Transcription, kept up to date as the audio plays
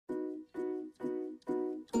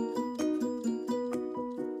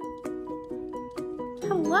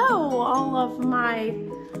Hello, all of my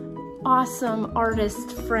awesome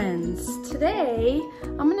artist friends. Today,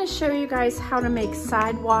 I'm going to show you guys how to make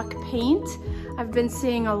sidewalk paint. I've been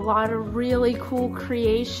seeing a lot of really cool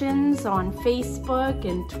creations on Facebook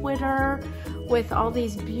and Twitter with all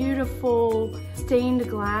these beautiful stained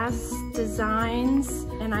glass designs,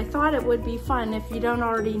 and I thought it would be fun if you don't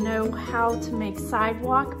already know how to make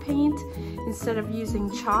sidewalk paint. Instead of using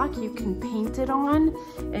chalk, you can paint it on,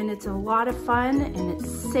 and it's a lot of fun and it's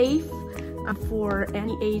safe for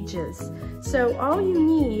any ages. So all you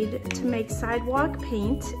need to make sidewalk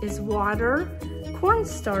paint is water,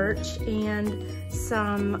 cornstarch, and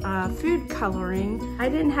some food coloring. I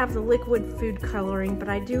didn't have the liquid food coloring, but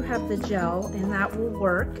I do have the gel, and that will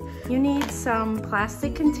work. You need some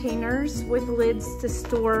plastic containers with lids to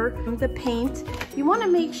store the paint. You want to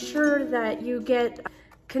make sure that you get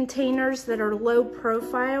containers that are low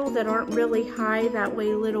profile, that aren't really high, that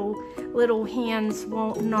way little hands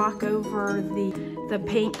won't knock over the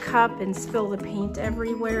paint cup and spill the paint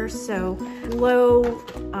everywhere. So low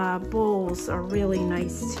bowls are really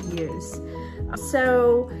nice to use.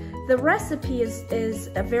 So the recipe is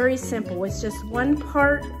very simple. It's just 1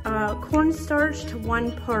 part cornstarch to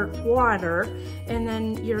 1 part water, and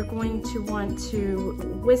then you're going to want to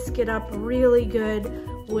whisk it up really good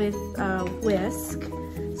with a whisk.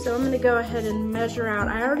 So I'm going to go ahead and measure out.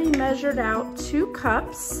 I already measured out 2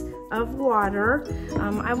 cups of water.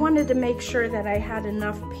 I wanted to make sure that I had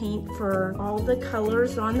enough paint for all the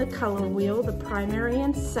colors on the color wheel, the primary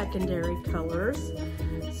and secondary colors.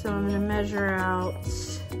 So I'm going to measure out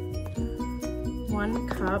 1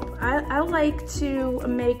 cup. I like to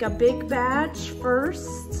make a big batch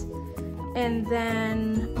first, and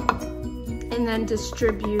then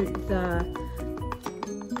distribute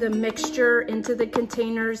the mixture into the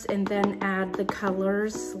containers and then add the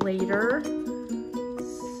colors later. So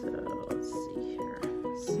let's see here.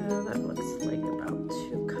 So that looks like about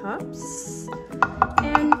 2 cups.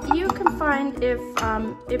 And you can find,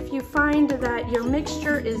 if you find that your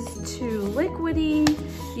mixture is too liquidy,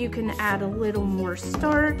 you can add a little more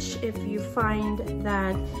starch. If you find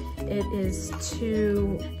that it is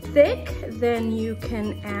too thick, then you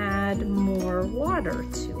can add more water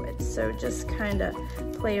to it. So just kind of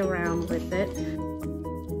play around with it.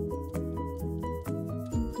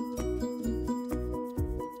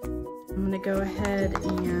 I'm going to go ahead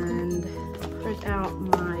and put out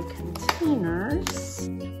my containers.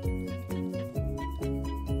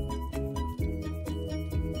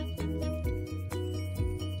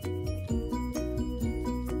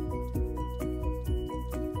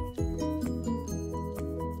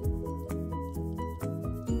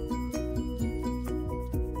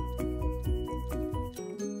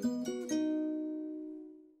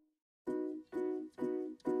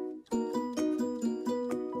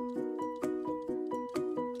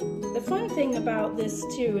 The fun thing about this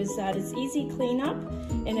too is that it's easy cleanup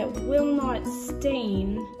and it will not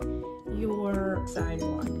stain your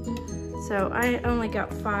sidewalk. So I only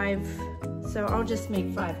got 5, so I'll just make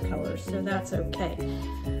 5 colors, so that's okay.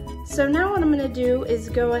 So now what I'm going to do is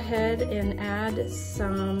go ahead and add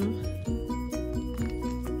some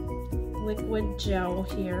liquid gel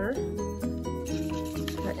here.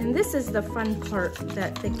 And this is the fun part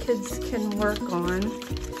that the kids can work on,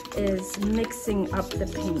 is mixing up the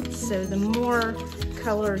paint. So the more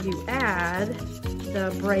color you add,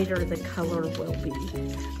 the brighter the color will be.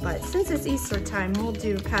 But since it's Easter time, we'll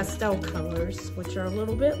do pastel colors, which are a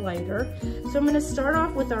little bit lighter. So I'm going to start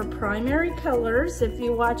off with our primary colors. If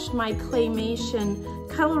you watched my claymation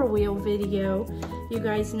color wheel video, you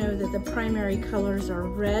guys know that the primary colors are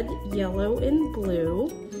red, yellow, and blue.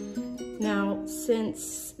 Now,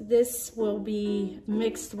 since this will be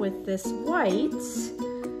mixed with this white,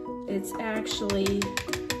 it's actually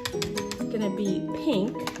going to be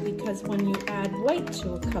pink, because when you add white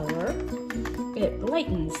to a color, it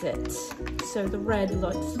lightens it. So the red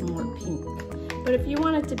looks more pink. But if you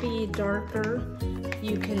want it to be darker,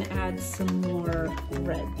 you can add some more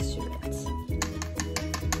red to it.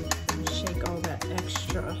 Shake all that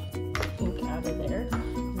extra pink out of there.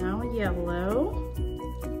 Now yellow.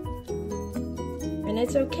 And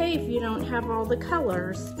it's okay if you don't have all the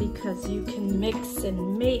colors, because you can mix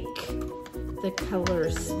and make the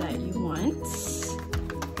colors that you want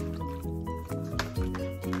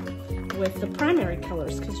with the primary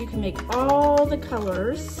colors, because you can make all the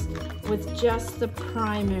colors with just the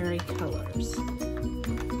primary colors.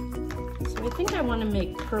 So I think I want to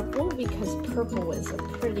make purple, because purple is a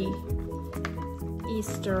pretty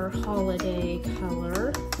Easter holiday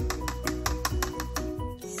color.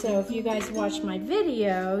 So if you guys watch my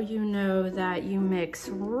video, you know that you mix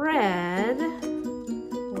red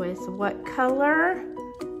with what color?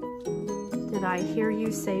 Did I hear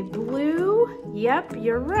you say blue? Yep,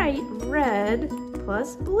 you're right. Red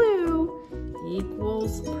plus blue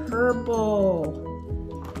equals purple.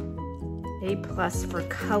 A+ for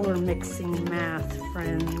color mixing math,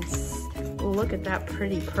 friends. Look at that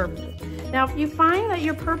pretty purple. Now, if you find that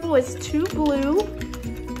your purple is too blue,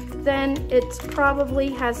 then it probably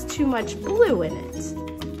has too much blue in it.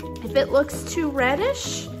 If it looks too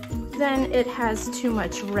reddish, then it has too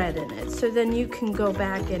much red in it. So then you can go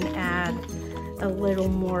back and add a little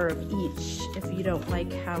more of each if you don't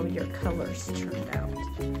like how your colors turned out.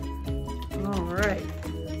 All right,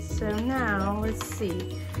 so now let's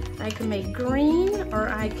see. I can make green or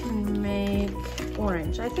I can make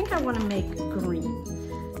orange. I think I want to make green.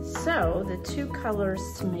 So the two colors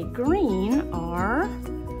to make green are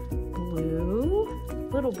blue, a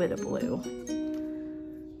little bit of blue.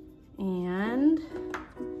 And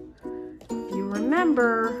if you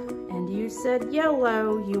remember, and you said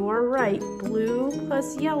yellow, you are right. Blue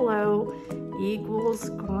plus yellow equals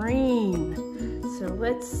green. So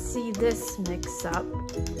let's see this mix up.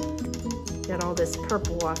 Get all this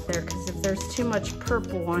purple off there, because if there's too much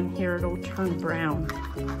purple on here, it'll turn brown.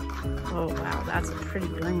 Oh wow, that's a pretty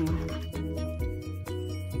green.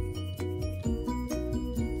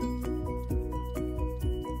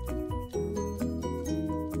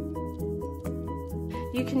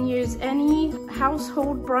 You can use any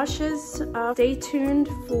household brushes. Stay tuned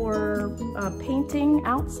for painting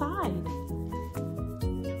outside.